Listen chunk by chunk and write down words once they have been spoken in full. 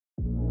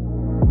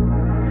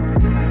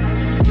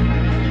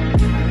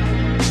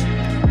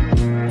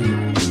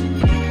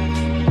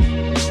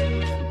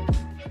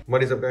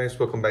What is up, guys?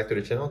 Welcome back to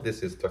the channel.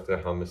 This is Dr.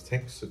 Helmus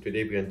Tech. So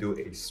today we're going to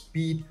do a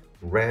speed,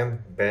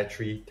 RAM,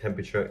 battery,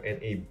 temperature, and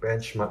a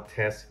benchmark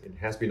test. It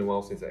has been a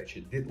while since I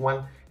actually did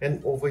one.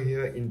 And over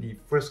here in the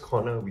first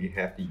corner, we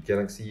have the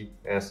Galaxy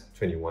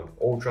S21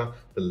 Ultra,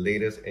 the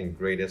latest and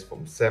greatest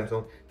from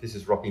Samsung. This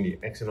is rocking the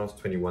Exynos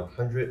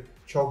 2100,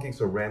 12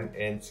 gigs of RAM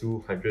and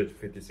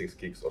 256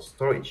 gigs of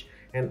storage.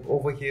 And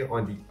over here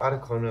on the other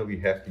corner, we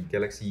have the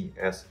Galaxy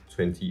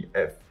S20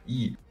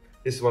 FE.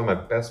 This is one of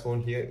my best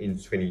phones here in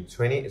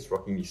 2020. It's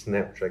rocking the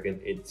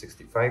Snapdragon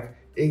 865,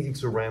 8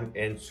 gigs of RAM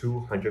and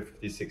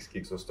 256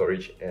 gigs of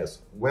storage as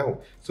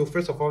well. So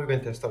first of all, we're going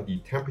to test out the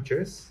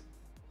temperatures.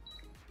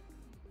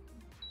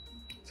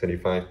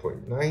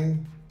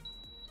 35.9,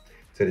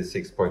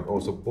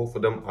 36.0. So both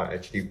of them are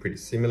actually pretty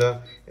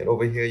similar. And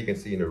over here, you can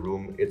see in the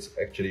room, it's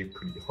actually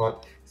pretty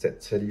hot. It's at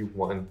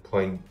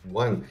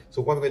 31.1.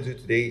 So what we're going to do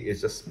today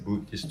is just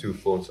boot these two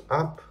phones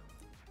up.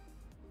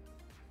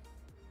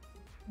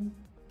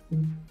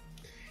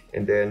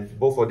 And then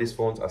both of these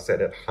phones are set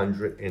at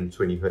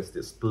 120 Hz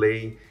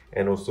display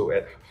and also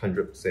at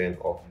 100%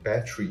 of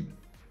battery.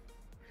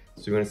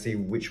 So you're going to see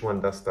which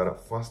one does start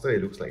up faster.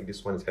 It looks like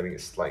this one is having a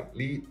slight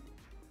lead.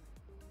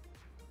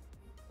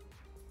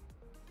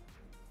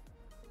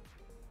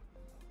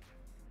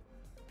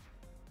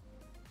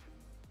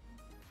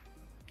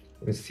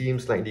 It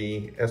seems like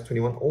the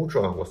S21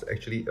 Ultra was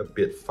actually a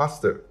bit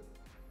faster.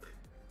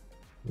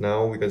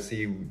 Now we can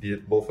see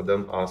both of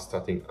them are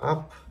starting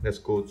up. Let's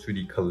go to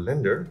the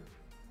calendar.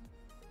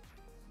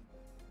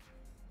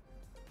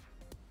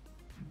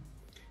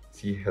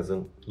 See, it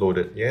hasn't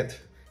loaded yet.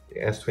 The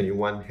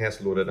S21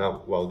 has loaded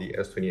up while the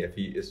S20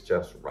 FE is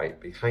just right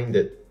behind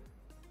it.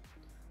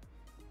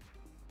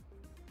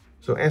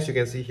 So as you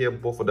can see here,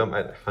 both of them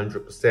at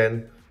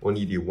 100%,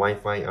 only the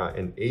Wi-Fi are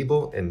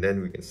enabled, and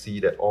then we can see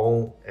that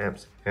all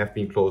apps have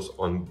been closed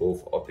on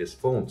both of these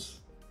phones.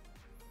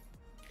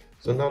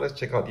 So now let's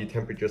check out the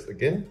temperatures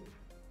again.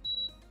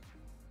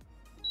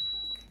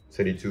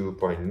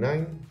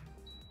 32.9,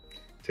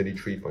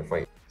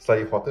 33.5,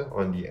 slightly hotter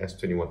on the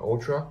S21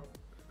 Ultra.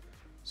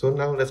 So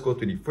now let's go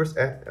to the first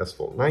app,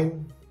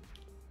 S49.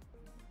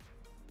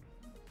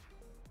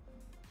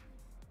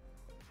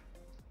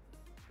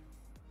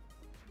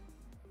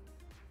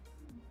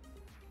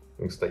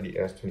 Looks like the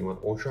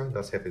S21 Ultra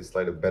does have a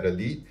slightly better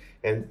lead,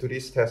 and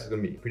today's test is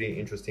going to be pretty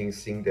interesting,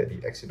 seeing that the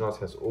Exynos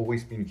has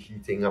always been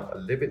heating up a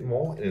little bit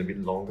more and a bit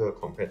longer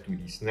compared to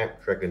the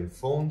Snapdragon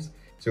phones.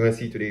 So you're going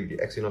to see today the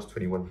Exynos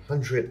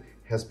 2100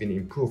 has been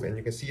improved, and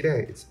you can see there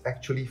it's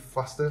actually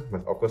faster,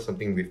 but of course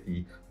something with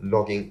the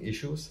logging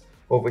issues.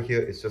 Over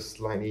here it's just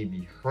slightly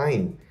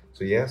behind.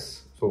 So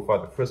yes, so far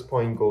the first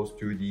point goes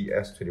to the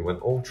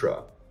S21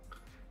 Ultra.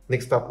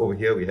 Next up over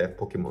here we have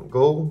Pokemon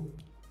Go.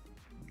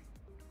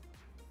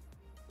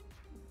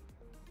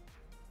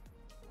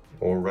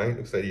 Alright,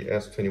 looks like the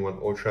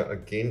S21 Ultra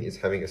again is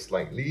having a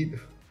slight lead.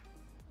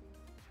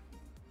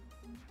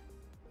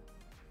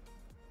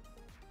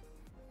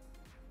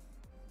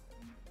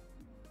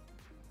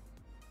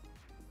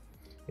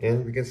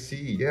 And we can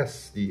see,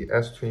 yes, the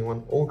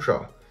S21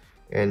 Ultra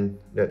and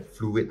that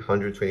fluid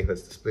 120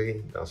 Hz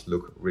display does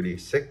look really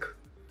sick.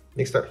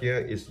 Next up here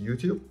is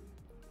YouTube.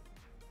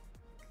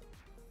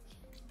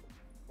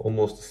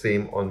 Almost the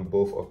same on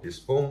both of these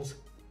phones.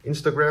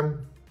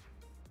 Instagram.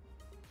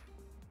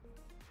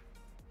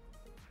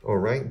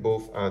 Alright,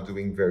 both are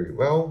doing very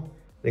well.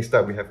 Next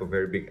up, we have a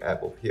very big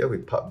app over here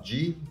with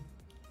PUBG.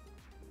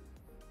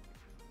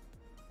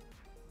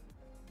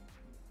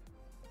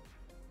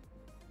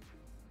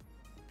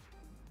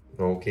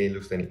 Okay,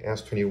 looks like the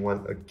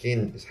S21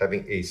 again is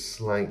having a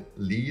slight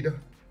lead.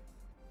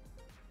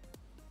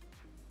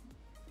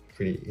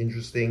 Pretty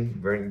interesting,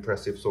 very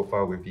impressive so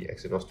far with the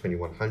Exynos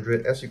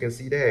 2100. As you can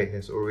see there, it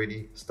has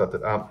already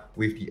started up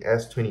with the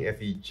S20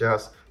 FE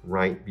just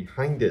right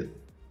behind it.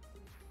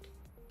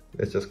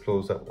 Let's just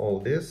close up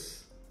all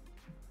this.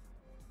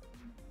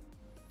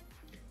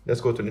 Let's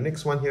go to the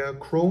next one here,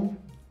 Chrome.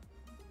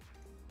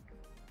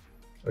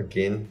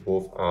 Again,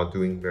 both are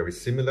doing very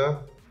similar.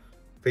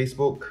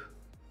 Facebook.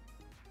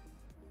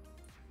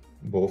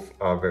 Both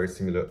are very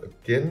similar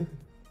again.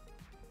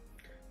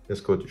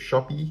 Let's go to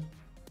Shopee.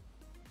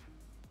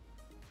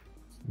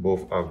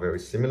 Both are very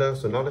similar.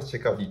 So now let's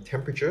check out the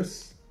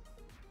temperatures.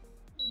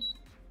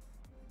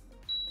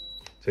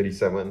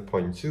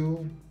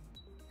 37.2.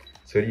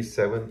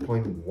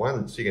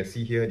 37.1. So you can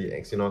see here the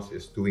Exynos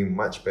is doing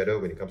much better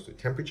when it comes to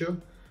temperature.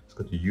 Let's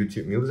go to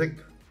YouTube Music.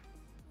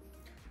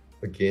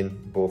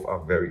 Again, both are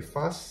very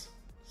fast.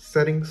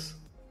 Settings.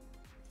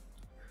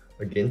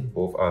 Again,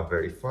 both are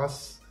very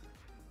fast.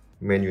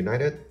 Man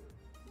United.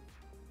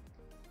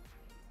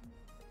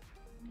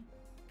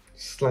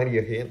 Slightly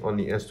ahead on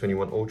the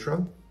S21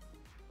 Ultra.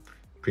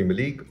 Premier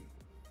League.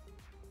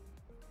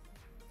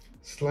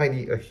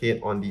 Slightly ahead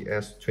on the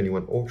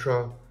S21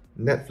 Ultra.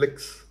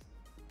 Netflix.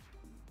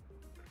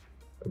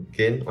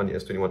 Again on the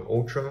S21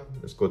 Ultra,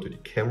 let's go to the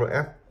camera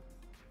app.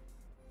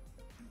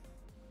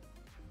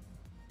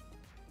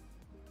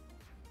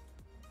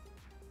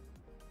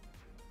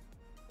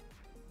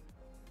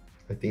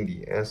 I think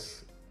the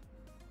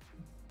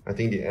I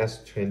think the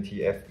S20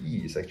 FE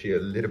is actually a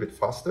little bit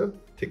faster.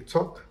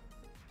 TikTok,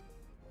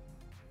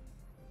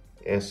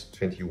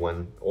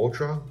 S21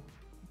 Ultra,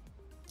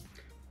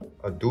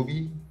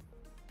 Adobe,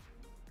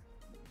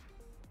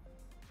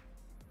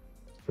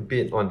 a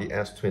bit on the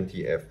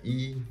S20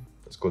 FE.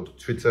 Let's go to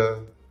Twitter.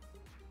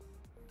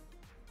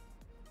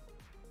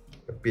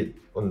 A bit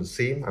on the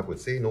same, I would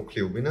say, no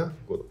clear winner.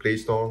 Go to Play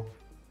Store.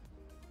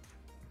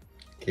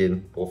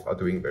 Again, both are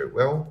doing very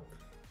well.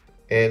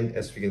 And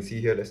as we can see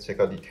here, let's check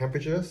out the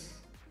temperatures.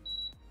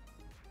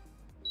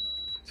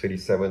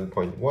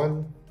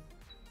 37.1,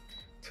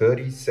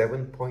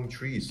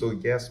 37.3. So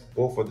yes,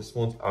 both of these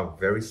phones are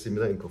very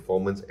similar in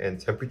performance and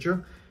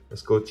temperature.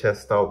 Let's go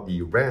test out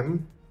the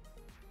RAM.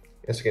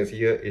 As you can see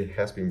here, it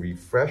has been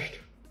refreshed.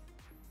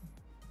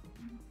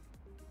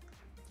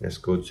 Let's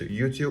go to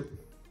YouTube.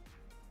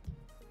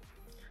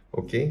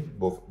 Okay,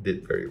 both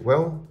did very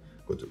well.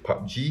 Go to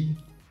PUBG.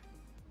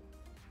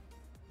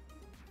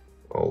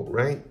 All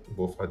right,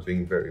 both are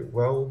doing very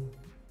well.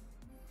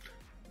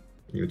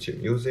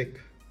 YouTube Music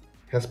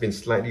has been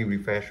slightly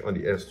refreshed on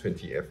the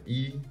S20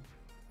 FE.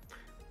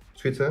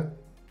 Twitter.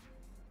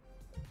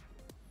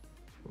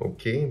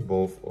 Okay,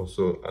 both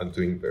also are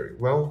doing very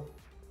well.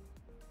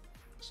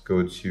 Let's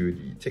go to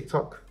the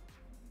TikTok.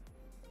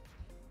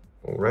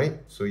 All right,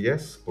 so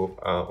yes, both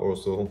are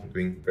also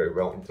doing very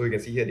well. So you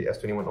can see here the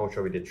S21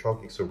 Ultra with the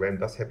 12 gigs of RAM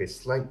does have a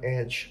slight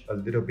edge, a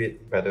little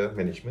bit better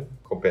management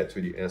compared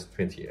to the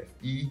S20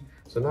 FE.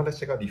 So now let's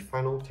check out the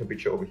final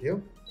temperature over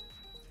here.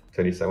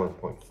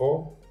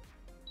 37.4,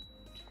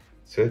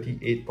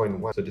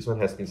 38.1. So this one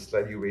has been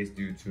slightly raised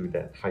due to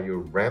that higher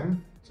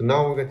RAM. So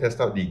now we're going to test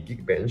out the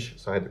Geekbench.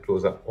 So I had to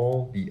close up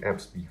all the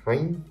apps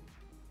behind.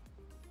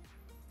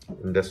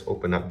 And let's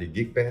open up the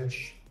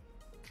Geekbench.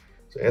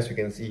 So as you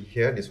can see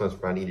here, this one's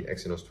running the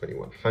Exynos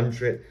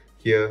 2100.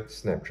 Here,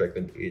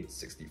 Snapdragon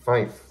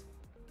 865.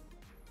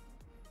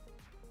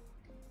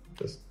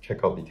 Just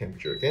check out the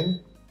temperature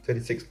again.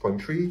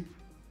 36.3,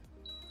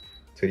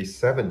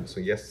 37. So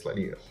yes,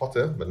 slightly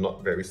hotter, but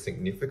not very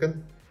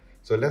significant.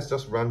 So let's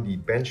just run the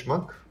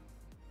benchmark.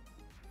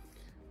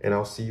 And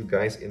I'll see you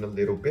guys in a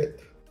little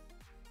bit.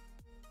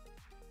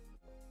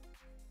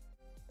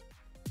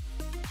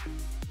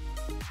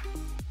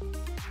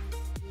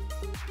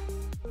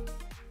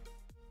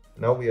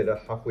 Now we are at the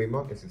halfway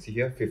mark, as you see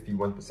here,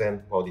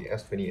 51%, while the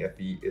S20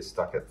 FE is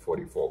stuck at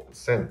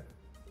 44%.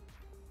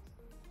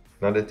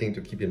 Another thing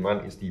to keep in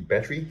mind is the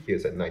battery.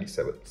 Here's at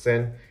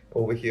 97%,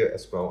 over here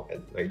as well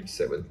at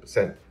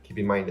 97%. Keep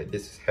in mind that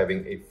this is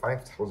having a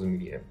 5000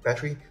 mAh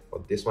battery,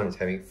 while this one is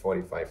having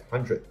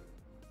 4500.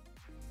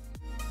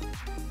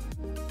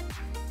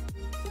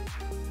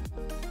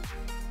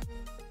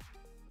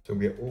 So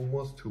we are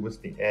almost towards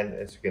the end.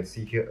 As you can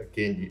see here,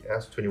 again, the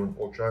S21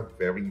 Ultra,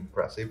 very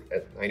impressive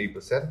at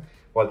 90%,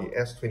 while the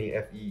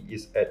S20 FE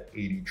is at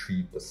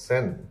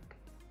 83%.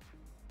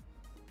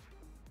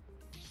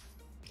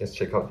 Let's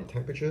check out the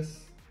temperatures.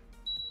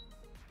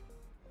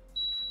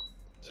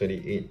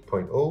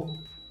 38.0,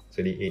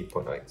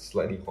 38.9,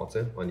 slightly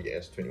hotter on the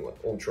S21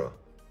 Ultra.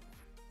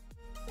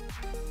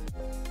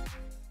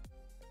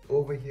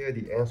 Over here,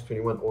 the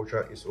S21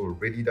 Ultra is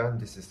already done.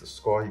 This is the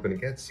score you're going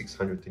to get,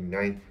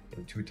 639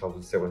 and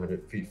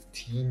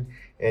 2715.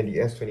 And the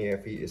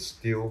S20 FE is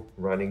still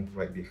running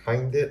right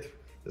behind it.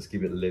 Let's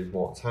give it a little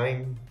more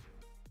time.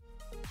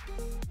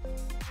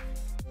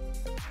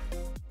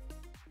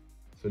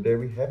 So there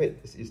we have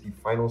it. This is the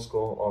final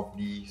score of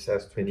the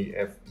S20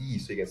 FE.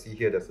 So you can see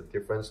here there's a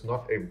difference,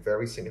 not a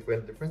very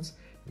significant difference.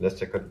 Let's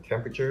check out the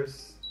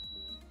temperatures.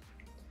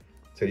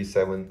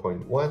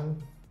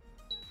 37.1.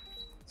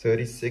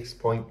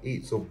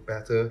 36.8, so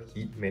better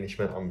heat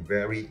management. I'm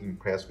very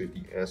impressed with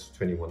the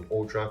S21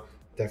 Ultra.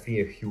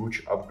 Definitely a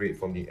huge upgrade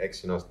from the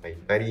Exynos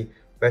 990.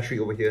 Battery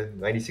over here,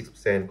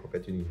 96%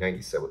 compared to the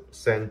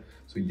 97%.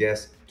 So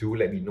yes, do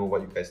let me know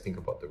what you guys think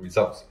about the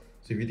results.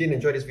 So if you did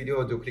enjoy this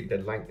video, do click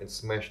that like and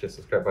smash the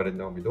subscribe button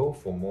down below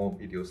for more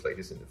videos like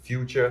this in the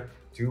future.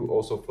 Do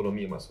also follow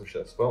me on my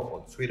social as well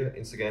on Twitter,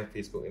 Instagram,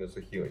 Facebook, and also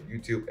here on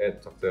YouTube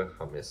at Dr.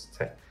 Hamis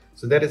Tech.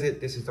 So that is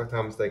it. This is Dr.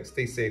 Hamis Tech.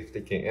 Stay safe,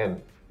 take care,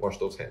 and wash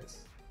those hands.